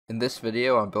In this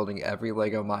video, I'm building every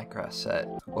LEGO Minecraft set,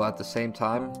 while at the same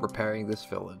time, repairing this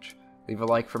village. Leave a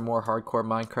like for more hardcore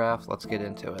Minecraft, let's get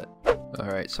into it.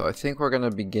 Alright, so I think we're going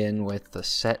to begin with the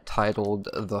set titled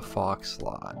The Fox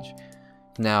Lodge.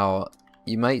 Now,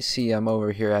 you might see I'm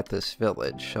over here at this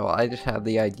village, so I just had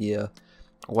the idea,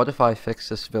 what if I fix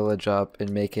this village up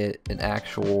and make it an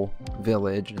actual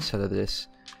village instead of this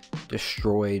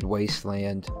destroyed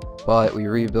wasteland, but we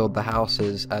rebuild the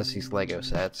houses as these LEGO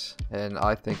sets, and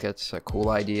I think it's a cool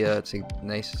idea. It's a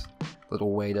nice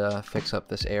little way to fix up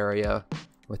this area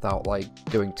without like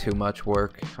doing too much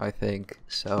work, I think.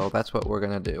 So that's what we're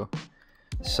gonna do.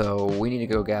 So we need to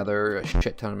go gather a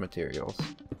shit ton of materials.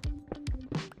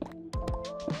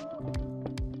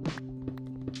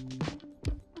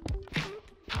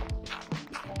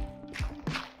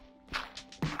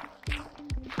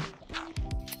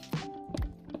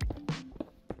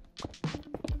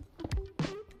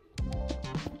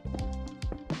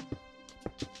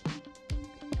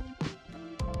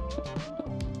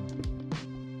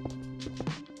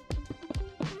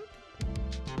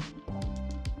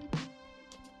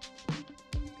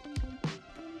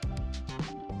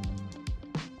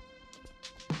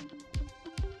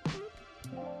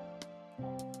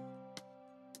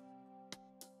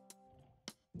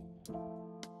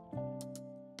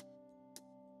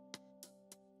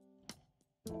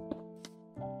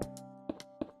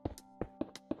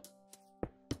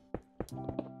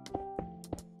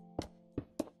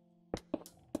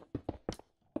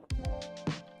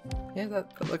 Yeah,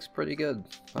 that looks pretty good.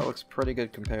 That looks pretty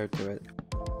good compared to it.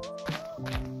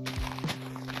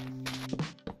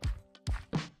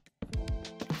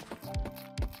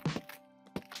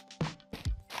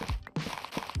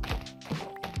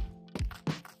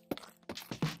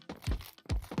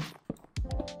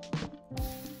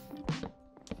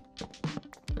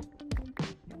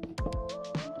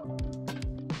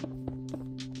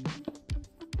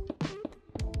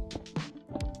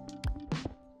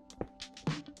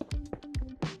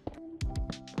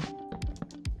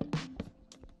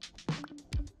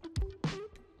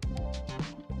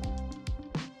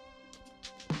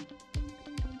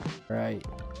 Right,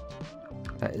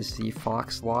 that is the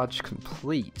Fox Lodge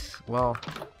complete. Well,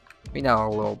 we know a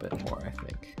little bit more, I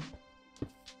think.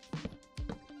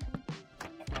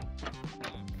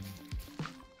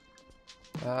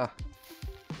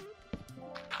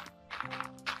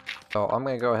 So I'm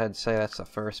gonna go ahead and say that's the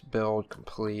first build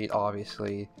complete.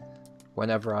 Obviously,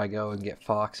 whenever I go and get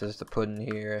foxes to put in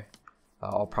here,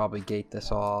 I'll probably gate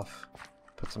this off,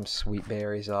 put some sweet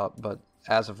berries up, but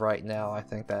as of right now, I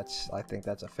think that's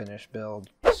a finished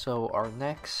build. So our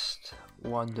next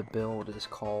one to build is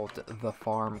called the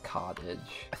Farm Cottage.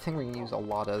 I think we can use a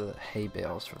lot of hay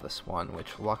bales for this one,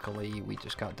 which luckily we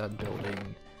just got done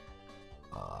building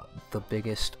the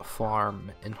biggest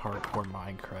farm in hardcore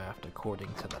Minecraft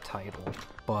according to the title.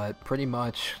 But pretty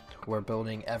much we're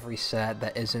building every set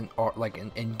that isn't like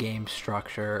an in-game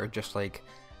structure or just like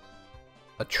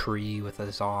a tree with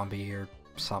a zombie or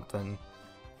something.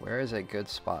 Where is a good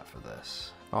spot for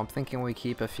this? Well, I'm thinking we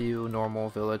keep a few normal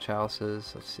village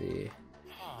houses. Let's see.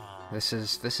 This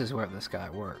is where this guy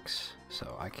works,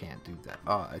 so I can't do that.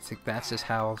 Oh, I think that's his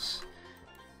house.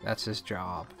 That's his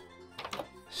job.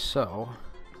 So,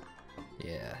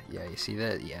 yeah, you see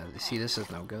that? Yeah, you see this is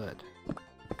no good.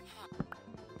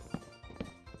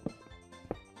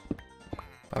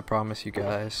 I promise you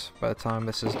guys, by the time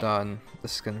this is done,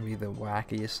 this is gonna be the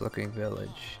wackiest looking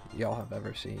village y'all have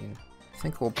ever seen. I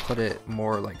think we'll put it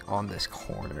more like on this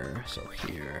corner, so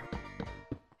here.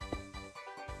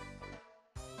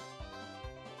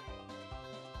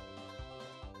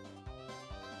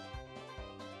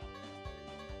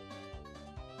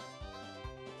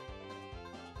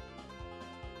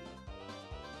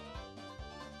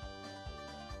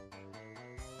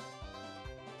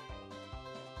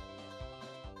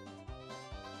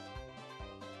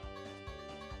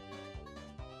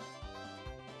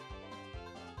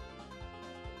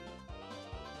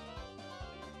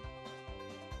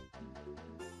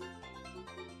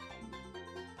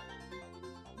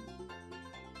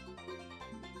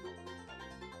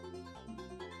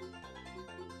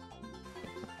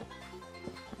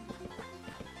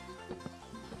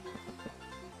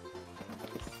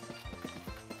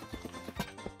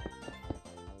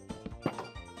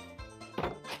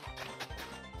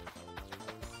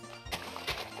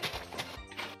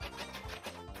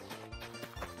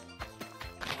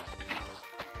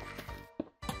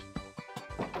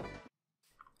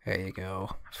 There you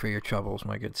go. For your troubles,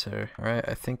 my good sir. Alright,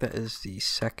 I think that is the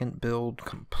second build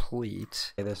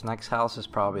complete. Okay, this next house is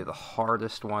probably the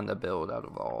hardest one to build out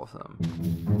of all of them.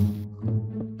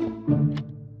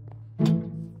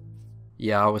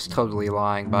 Yeah, I was totally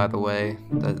lying, by the way.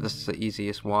 This is the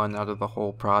easiest one out of the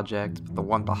whole project. The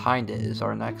one behind it is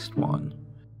our next one.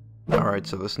 Alright,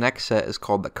 so this next set is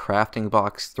called the Crafting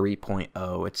Box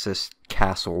 3.0. It's this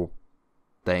castle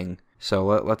thing. So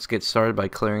let's get started by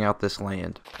clearing out this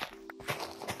land.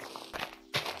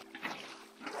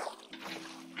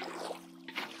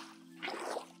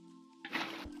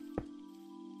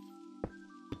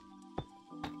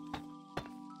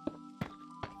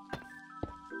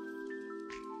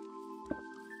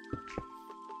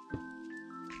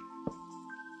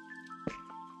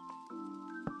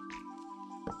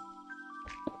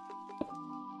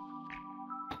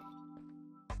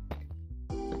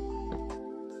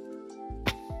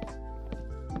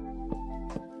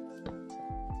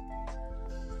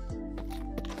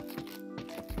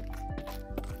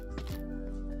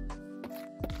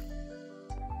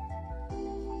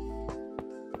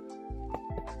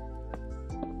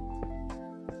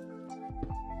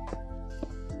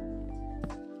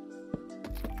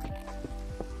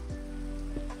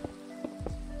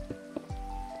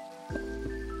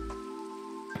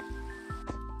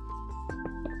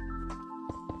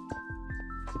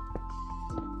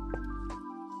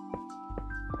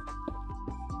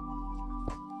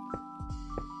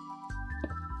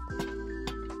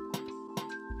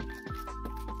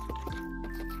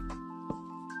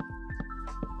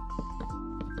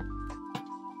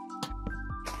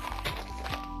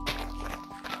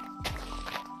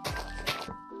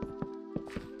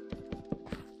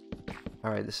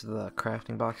 Alright, this is the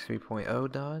Crafting Box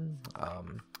 3.0 done.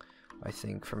 I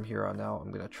think from here on out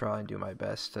I'm gonna try and do my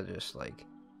best to just like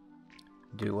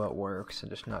do what works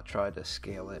and just not try to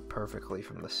scale it perfectly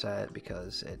from the set,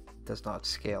 because it does not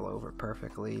scale over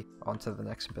perfectly onto the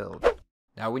next build.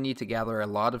 Now we need to gather a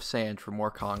lot of sand for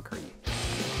more concrete.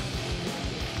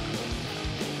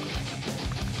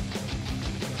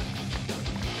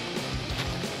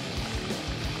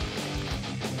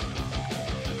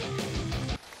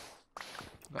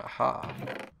 Aha.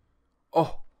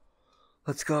 Oh,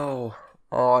 let's go.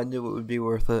 Oh, I knew it would be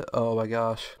worth it. Oh my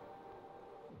gosh.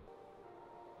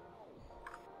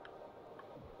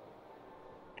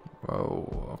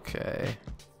 Whoa, okay.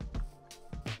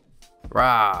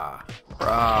 Rah!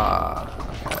 Rah!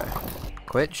 Okay.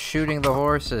 Quit shooting the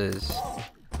horses.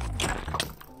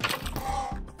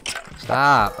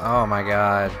 Stop! Oh my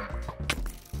god.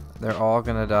 They're all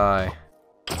gonna die.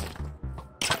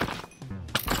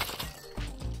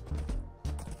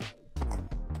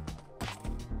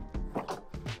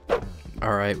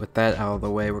 Alright, with that out of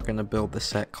the way, we're gonna build the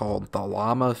set called the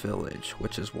Llama Village,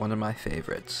 which is one of my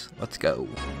favorites. Let's go.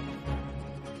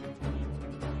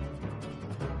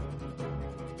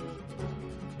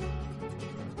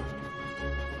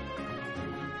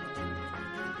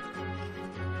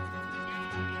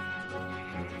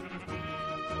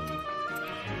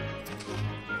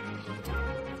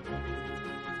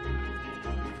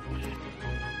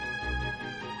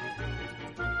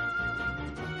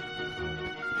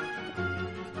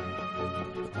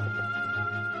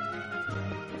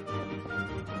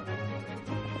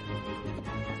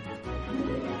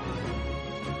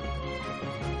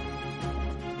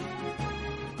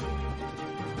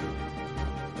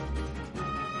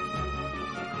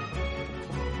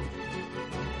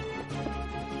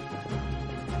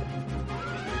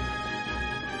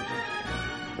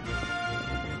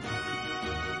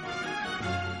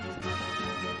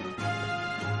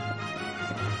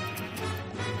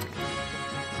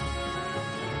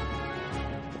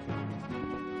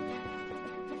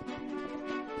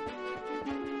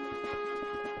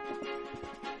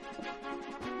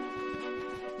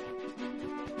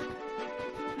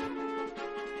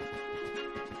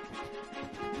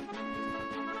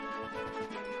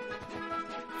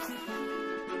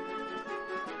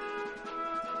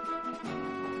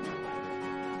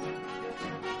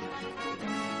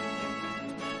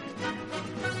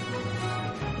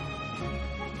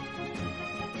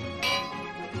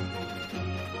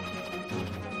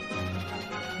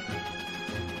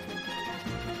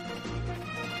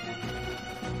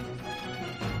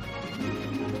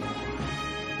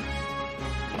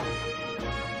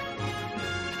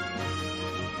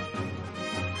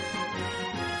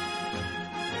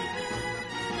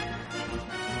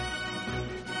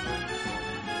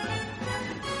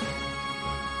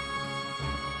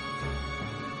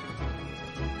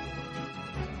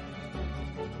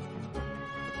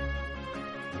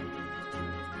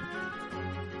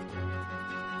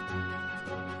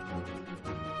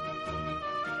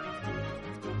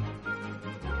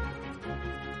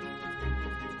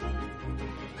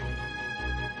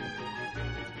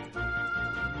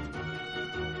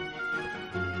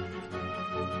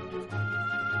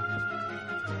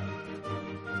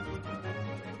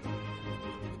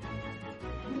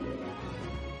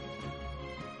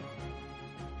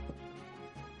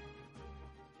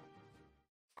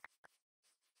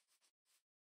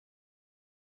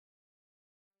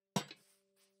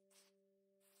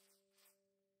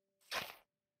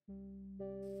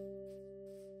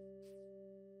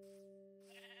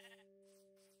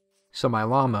 So my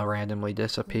llama randomly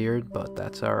disappeared, but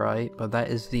that's alright. But that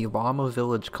is the llama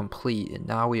village complete, and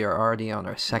now we are already on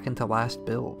our second to last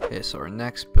build. Okay, so our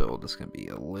next build is going to be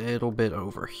a little bit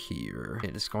over here.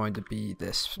 It is going to be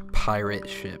this pirate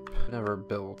ship. Never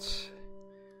built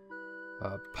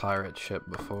a pirate ship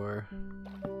before.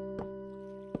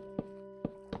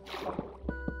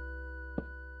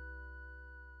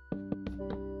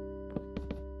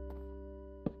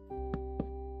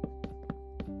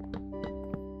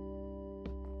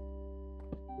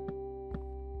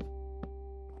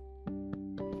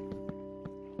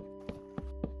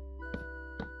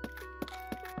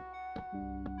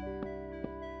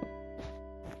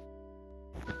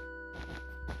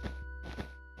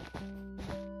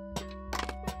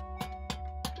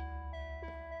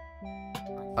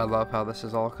 I love how this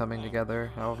is all coming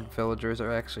together, how villagers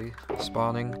are actually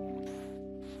spawning.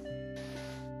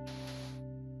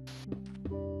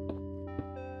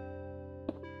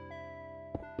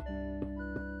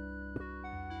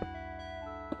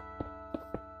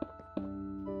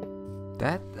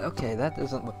 Okay, that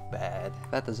doesn't look bad.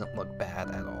 That doesn't look bad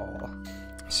at all.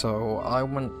 So I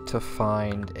went to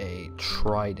find a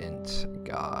trident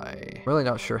guy. Really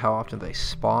not sure how often they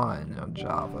spawn on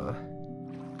Java.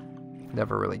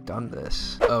 Never really done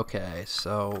this. Okay,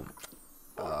 so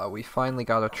we finally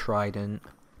got a trident,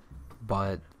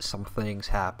 but some things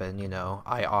happen, you know.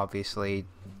 I obviously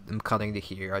am cutting to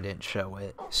here, I didn't show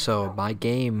it. So my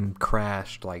game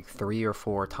crashed like 3 or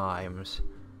 4 times.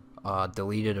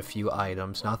 Deleted a few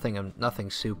items, nothing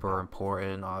super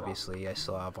important, obviously. I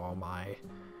still have all my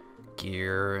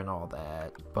gear and all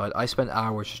that. But I spent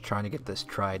hours just trying to get this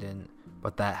trident,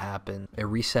 but that happened. It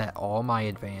reset all my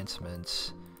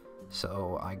advancements.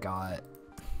 So I got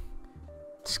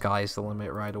sky's the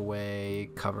limit right away,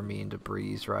 cover me in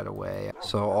debris right away.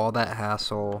 So all that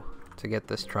hassle to get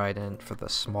this trident for the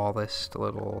smallest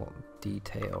little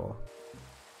detail.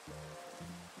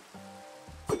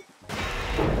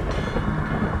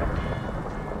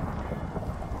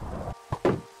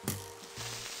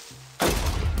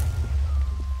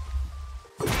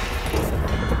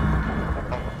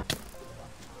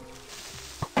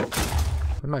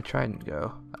 Where'd my trident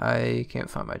go? I can't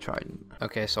find my trident.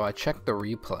 Okay, so I checked the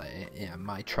replay, and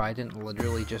my trident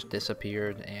literally just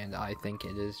disappeared, and I think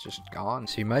it is just gone.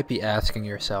 So you might be asking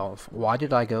yourself, why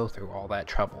did I go through all that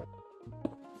trouble?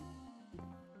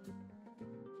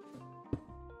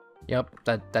 Yep,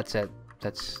 that's it.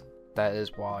 That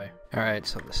is why. Alright,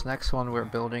 so this next one we're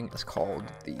building is called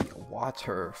the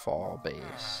Waterfall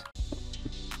Base.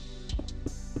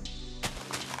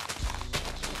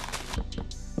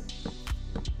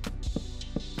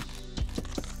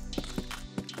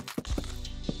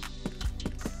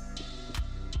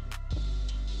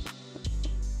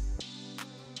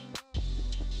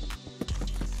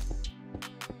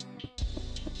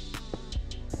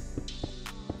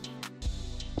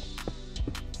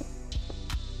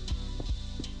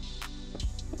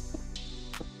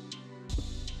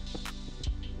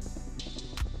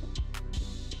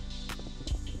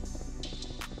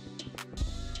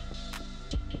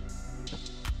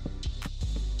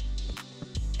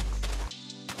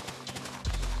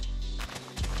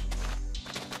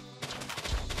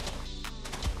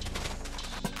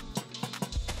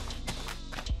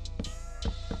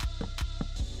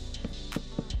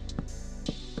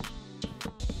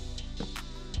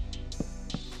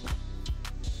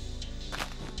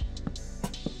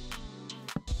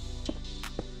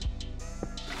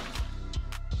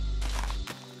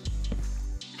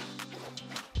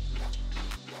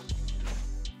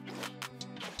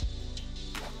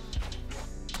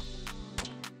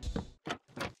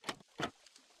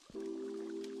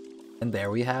 And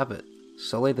there we have it.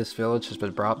 Slowly this village has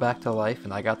been brought back to life,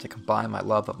 and I got to combine my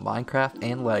love of Minecraft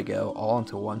and LEGO all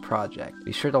into one project.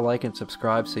 Be sure to like and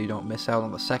subscribe so you don't miss out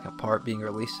on the second part being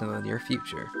released in the near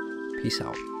future. Peace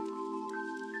out.